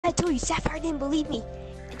I told you, Sapphire didn't believe me.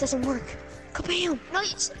 It doesn't work. Kabam! No,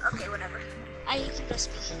 you okay, whatever. You can just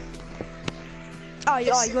be. Oh,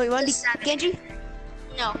 you want to be Genji?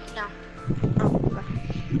 No. Oh, okay.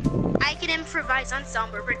 I can improvise on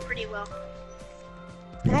Sombra pretty well.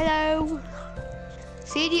 Hello.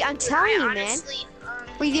 CD, I'm telling you, man. Honestly,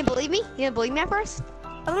 Well, you didn't believe me? You didn't believe me at first?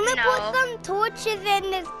 I'm gonna put some torches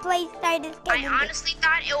in this place that is I getting. honestly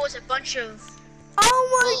thought it was a bunch of.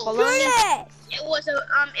 Oh my goodness! It was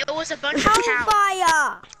a bunch of cows.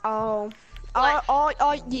 Hellfire! Oh,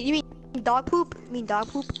 you mean dog poop? You mean dog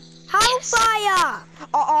poop? Hellfire!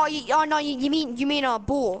 No, you mean a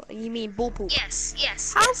bull. You mean bull poop.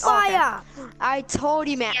 Yes. Hellfire! Okay. I told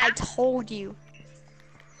you, man. Yeah? I told you.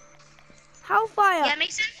 Hellfire! Yeah,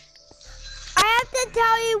 Mason? I have to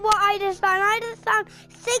tell you what I just found. I just found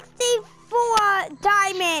 64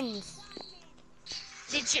 diamonds.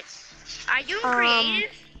 Did you? Are you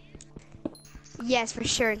creative? Yes, for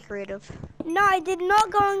sure, in creative. No, I did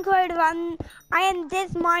not go in creative. I am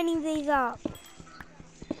just mining these up.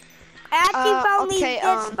 I actually found these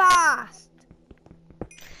this fast.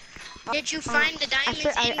 Did you find the diamonds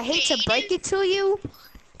I hate to break it to you.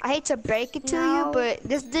 But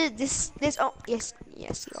this oh yes you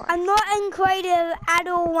are. I'm not in creative at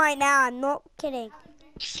all right now. I'm not kidding.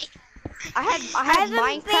 I had haven't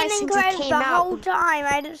Minecraft been in since it creative came the out. whole time.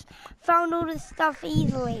 I just found all this stuff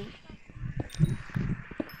easily.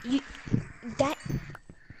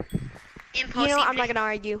 Impossible. You know, I'm not gonna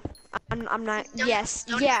argue. I'm not. Yes.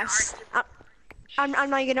 I'm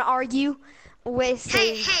not gonna argue with.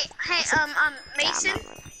 Hey, Mason.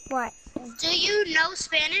 What? Do you know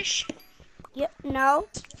Spanish? Yep. No.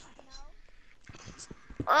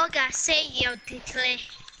 Oiga, sé yo title.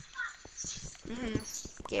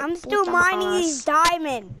 I'm still mining these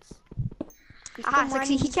diamonds. He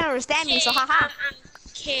can't understand me, so haha.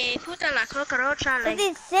 Que puta la cockroach. This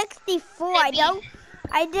is 64.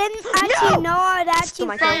 I didn't actually know I'd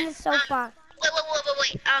actually found this so far.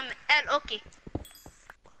 Wait. Okay.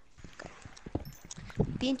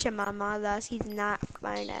 Pinche mamadas, he's not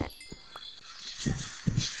fine at.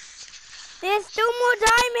 There's still more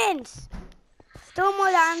diamonds. Still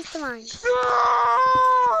more diamonds to mine.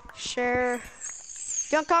 Sure.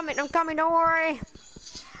 I'm coming, don't worry.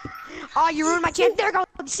 Oh, you ruined my chance. There go.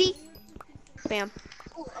 See? Bam.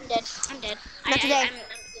 Ooh, I'm dead. Not today.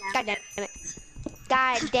 I'm God damn it.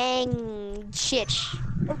 God dang shit.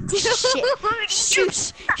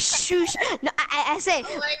 Shush. No, I say.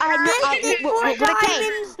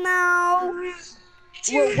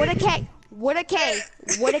 What a K. What a K.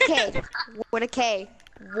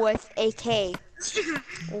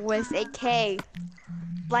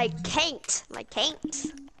 Like can't.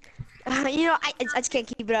 You know, I just can't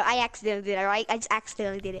keep it up. I accidentally did it, right? I just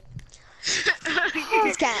accidentally did it.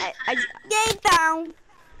 Get down.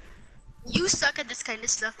 You suck at this kind of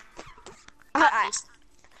stuff.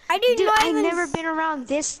 I've never been around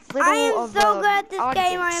this little I am of so good at this audience.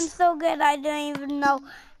 game. I am so good. I don't even know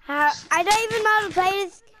how. I don't even know how to play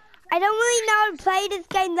this. I don't really know how to play this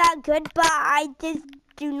game that good, but I just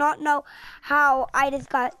do not know how I just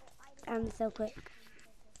got. I'm so quick.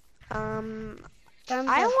 I don't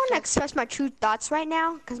want to express my true thoughts right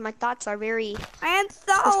now because my thoughts are very. I am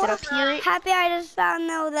so happy I just found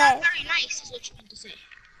all that. Not very nice is what you meant to say.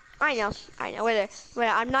 I know. Wait,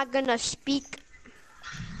 I'm not gonna speak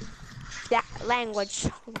that language.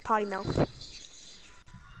 Potty mouth.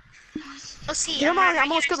 Oh, see. Come on,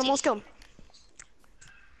 I'm almost killed him.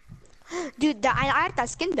 Dude, I had that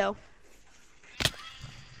skin though.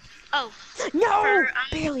 Oh. No,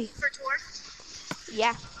 barely. For tour?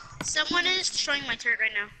 Yeah. Someone is destroying my turret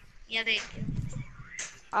right now. Yeah, they.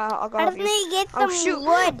 I'll go. I just need to get some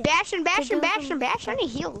wood. Bash. I need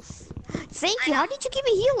heals. Thank you. How did you give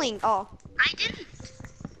me healing? Oh. I didn't. We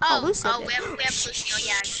have Lucio.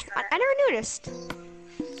 Yeah. I never noticed.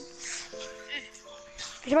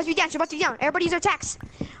 She's about to be down. Everybody use their attacks.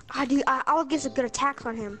 Dude, I'll get some good attacks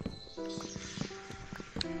on him.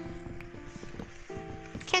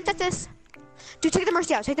 Can't touch this. Dude, take the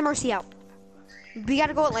mercy out. We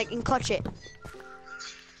gotta go and clutch it.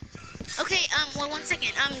 Okay, well, 1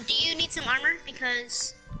 second. Do you need some armor?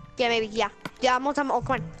 Because... Yeah, maybe, yeah. Yeah, I'm on time. Oh,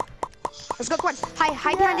 come on. Let's go, come on.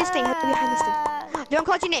 Hide behind this thing. Dude, I'm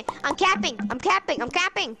clutching it. I'm capping.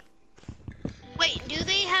 Wait, do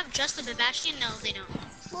they have just the Bastion? No, they don't.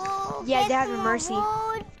 Oh, yeah, they have a mercy.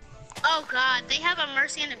 Wood. Oh, God. They have a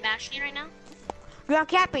mercy and a Bastion right now? Dude, I'm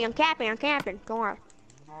capping. Go on.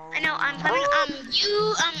 I know, I'm coming.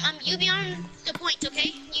 You be on the point,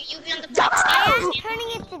 okay? You be on the point. I am turning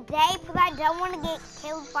it today because I don't want to get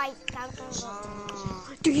killed by scouts.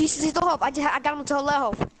 Dude, he's still up. I got him to a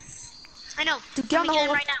low. I know. Dude, get on the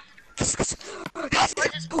hole hole. right now. Where's this?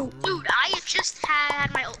 Dude, I just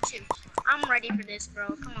had my ult too. I'm ready for this, bro.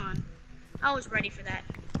 Come on. I was ready for that.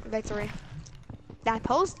 Victory. That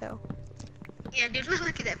pose though. Yeah, dude,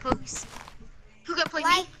 look at that pose. Who got played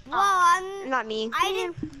Like, me? bro, I'm, Not me.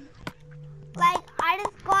 I just, like, I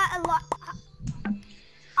just got a lot.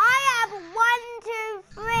 I have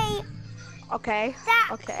 1, 2, 3 Okay.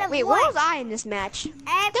 stacks Okay. of Wait, wood. where was I in this match? I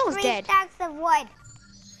have That was 3 dead. stacks of wood.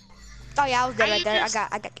 Oh yeah, I was dead I right there. just-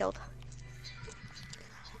 I got killed.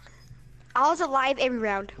 I was alive every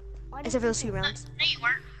round. What Except for did those 2 you do? rounds. No, you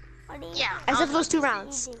weren't. What did you Yeah. Except for those 2 what did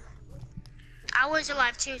rounds. you do? I was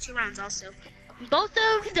alive too, 2 rounds also. Both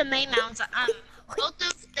of the May rounds, both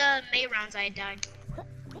of the May rounds I died.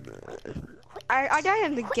 I died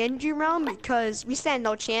in the Genji round because we stand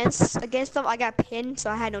no chance against them. I got pinned, so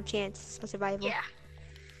I had no chance for survival. Yeah.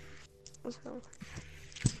 So.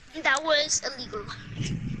 That was illegal.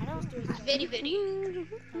 I don't. Very, very.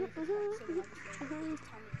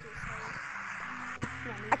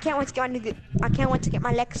 I can't wait to get my new. I can't wait to get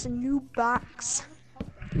my Lex a new box.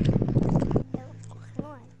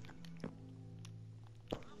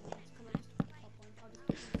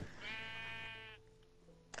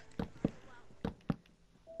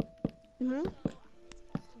 Hmm.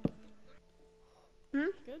 Hmm.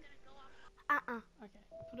 Good? Uh-uh. Okay.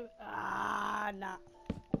 Put it. Ah, nah.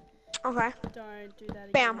 Okay. Don't do that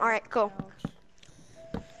again. Bam. All right. Cool.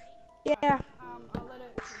 Ouch. Yeah. I'll let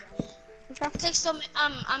it cool down. Okay. Text them,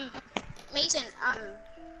 Mason,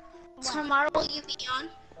 tomorrow will you be on?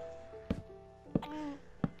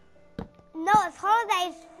 No, it's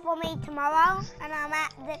holidays for me tomorrow, and I'm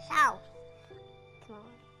at this house tomorrow.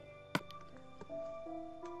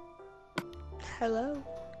 Hello.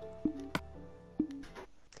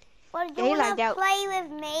 Well, do Yeah, you he wanna lagged out. play with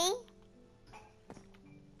me?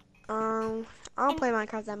 I don't play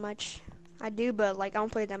Minecraft that much. I do, but like I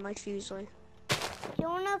don't play that much usually. Do you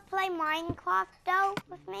wanna play Minecraft though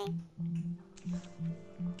with me?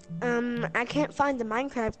 I can't find the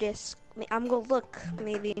Minecraft disc. I'm gonna look,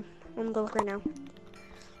 maybe. I'm gonna look right now.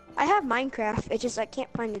 I have Minecraft, it's just I can't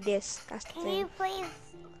find the disc. That's the Can thing. you please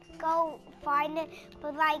go find it?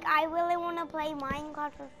 But like, I really wanna play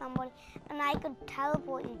Minecraft with somebody, and I could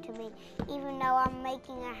teleport you to me, even though I'm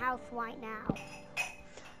making a house right now.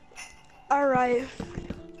 Alright.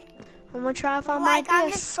 I'm gonna try to find Like, my I'm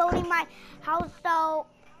disc. just building my house, so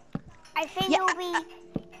I think Yeah. you'll be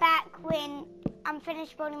back when I'm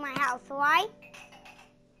finished building my house, alright?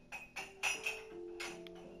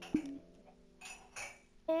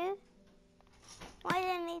 Why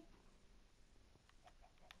didn't he?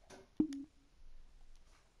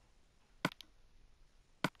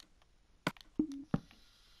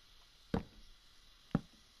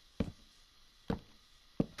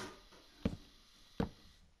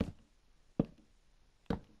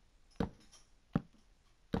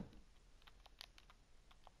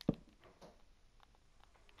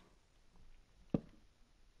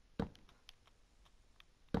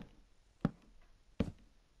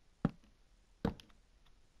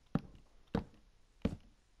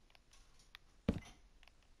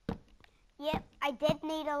 Yep, I did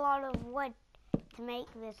need a lot of wood to make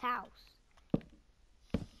this house.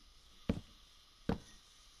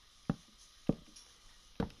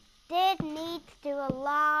 Did need to do a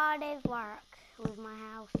lot of work with my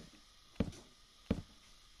house.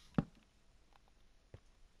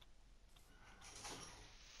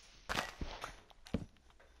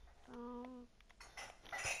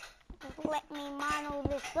 Just let me mine all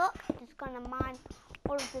this up. Just gonna mine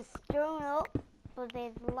all of the stone up, but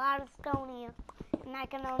there's a lot of stone here, and I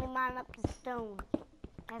can only mine up the stone.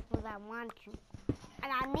 That's what I want to,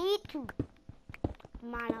 and I need to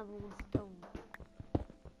mine up all the stone.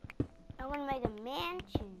 I'm gonna make a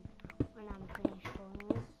mansion when I'm finished doing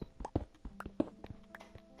this.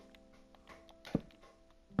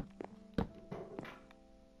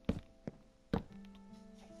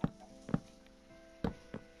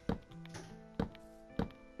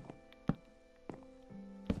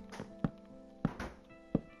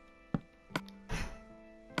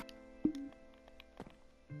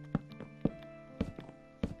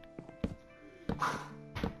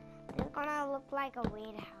 It's gonna look like a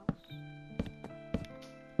red house.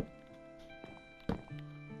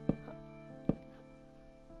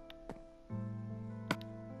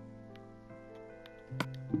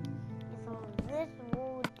 So this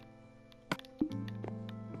wood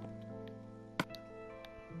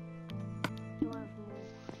do I have more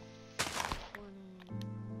wood in?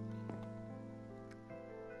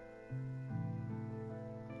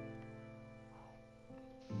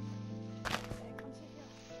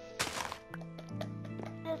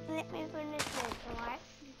 This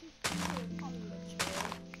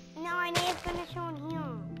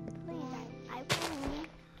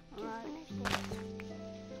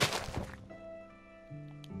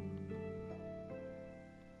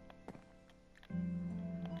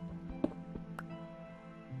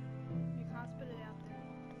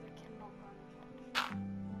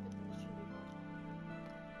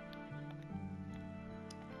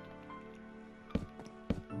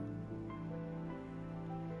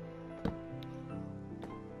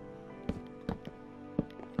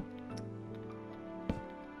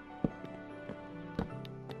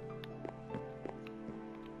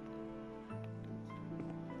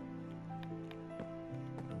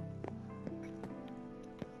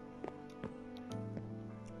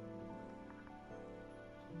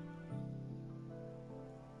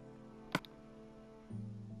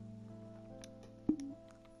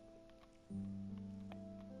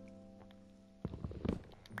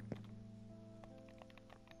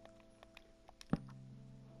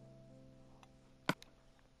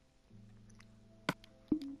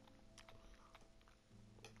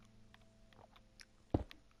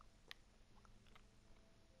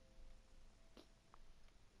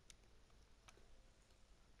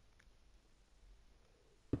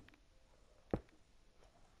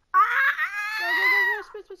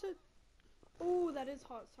opposite. Oh, that is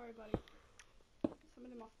hot. Sorry, buddy. Some of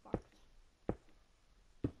them are fucked.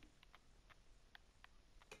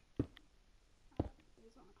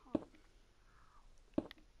 These aren't hot.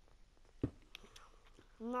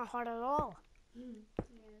 Not hot at all. Yeah,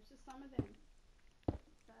 it's just some of them.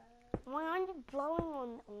 Why aren't you blowing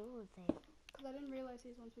on all of them? Because I didn't realize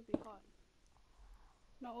these ones would be hot.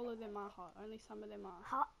 Not all of them are hot. Only some of them are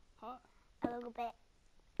Hot hot. a little bit.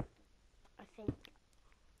 I think.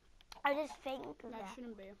 I just think That that.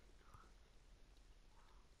 shouldn't be.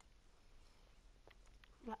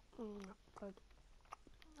 Not good.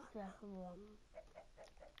 That's warm.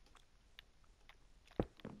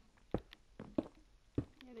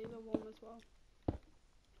 Yeah, these are warm as well.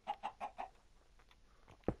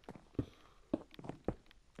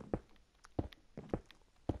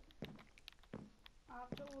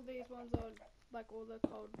 After all these ones are, like all the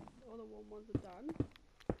warm ones are done,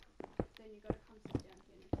 then you gotta come sit down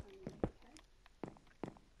here next time you make, okay?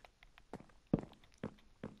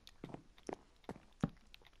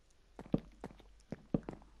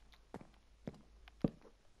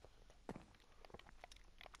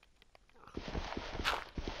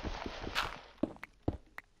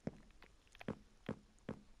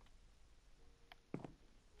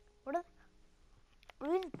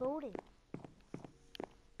 Who's voting?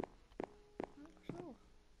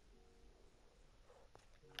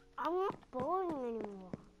 I'm not bowling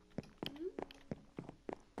anymore.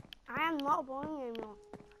 I am not bowling anymore.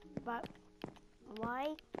 But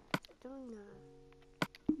why doing that?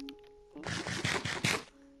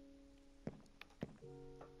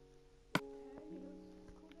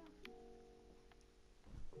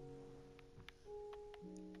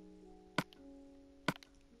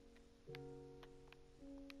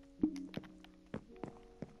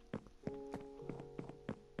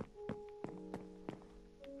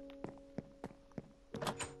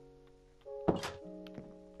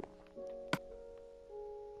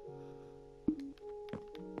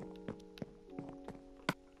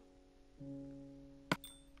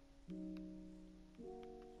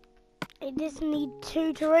 I just need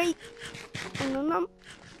 2 to reach.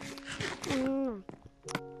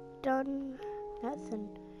 Done. That's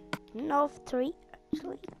enough 3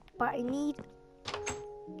 actually. But I need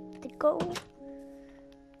to go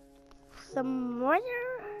somewhere.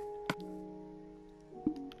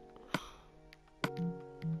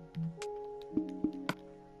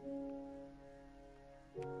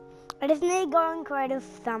 I just need to go on creative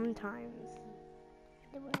sometimes.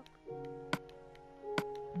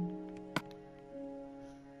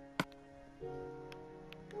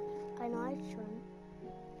 I know I shouldn't.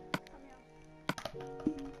 Come here.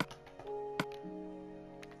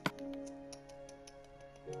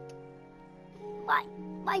 Why?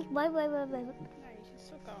 No, you should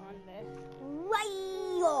still go on there. Why?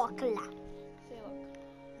 See, look.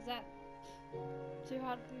 Is that too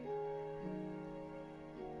hard for you?